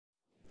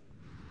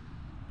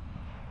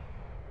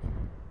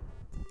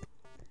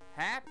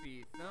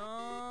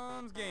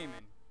HappyThumbsGaming.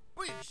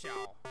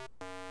 Bioshock.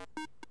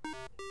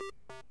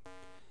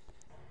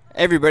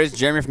 Hey everybody, it's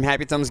Jeremy from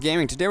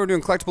HappyThumbsGaming. Today we're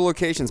doing collectible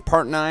locations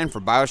part 9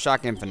 for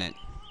Bioshock Infinite.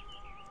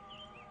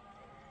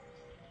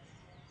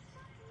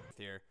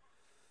 Here.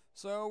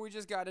 So we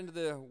just got into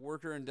the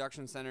worker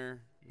induction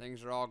center.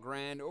 Things are all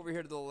grand. Over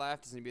here to the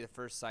left is going to be the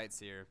first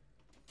Sightseer.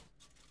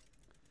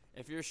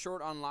 If you're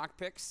short on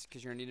lockpicks,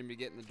 because you're going to need them to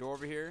get in the door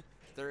over here,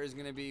 there is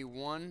going to be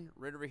one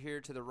right over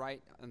here to the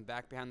right and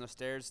back behind those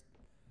stairs.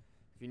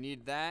 If you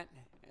need that,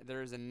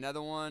 there's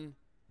another one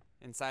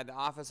inside the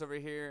office over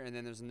here, and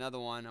then there's another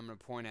one, I'm going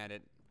to point at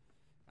it,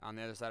 on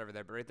the other side over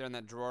there. But right there in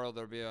that drawer,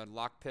 there'll be a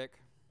lockpick.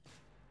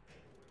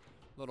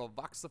 Little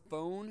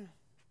Voxophone.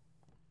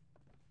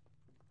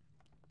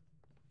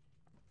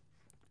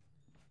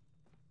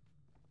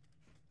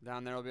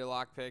 Down there will be a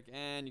lockpick,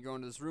 and you go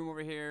into this room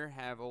over here,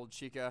 have old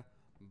Chica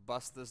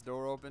bust this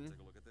door open. Take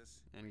a look at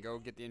this. And go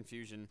get the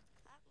infusion.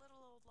 That little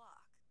old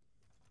lock.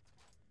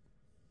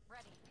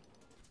 Ready.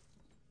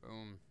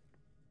 Boom.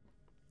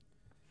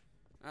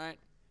 Alright,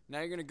 now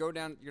you're gonna go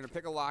down, you're gonna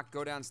pick a lock,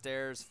 go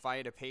downstairs,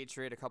 fight a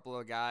Patriot, a couple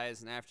of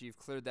guys, and after you've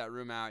cleared that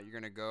room out, you're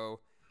gonna go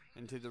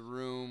into the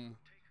room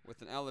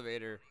with an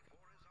elevator,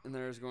 and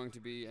there's going to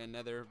be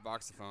another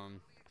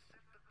Voxophone.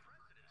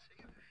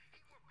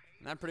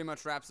 And that pretty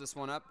much wraps this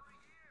one up.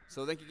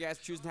 So thank you guys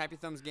for choosing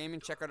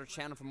HappyThumbsGaming. Check out our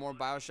channel for more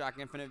Bioshock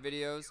Infinite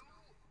videos.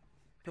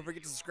 Don't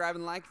forget to subscribe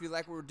and like if you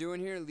like what we're doing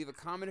here. Leave a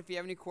comment if you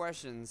have any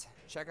questions.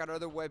 Check out our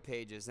other web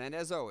pages. And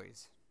as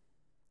always,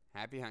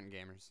 happy hunting,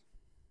 gamers.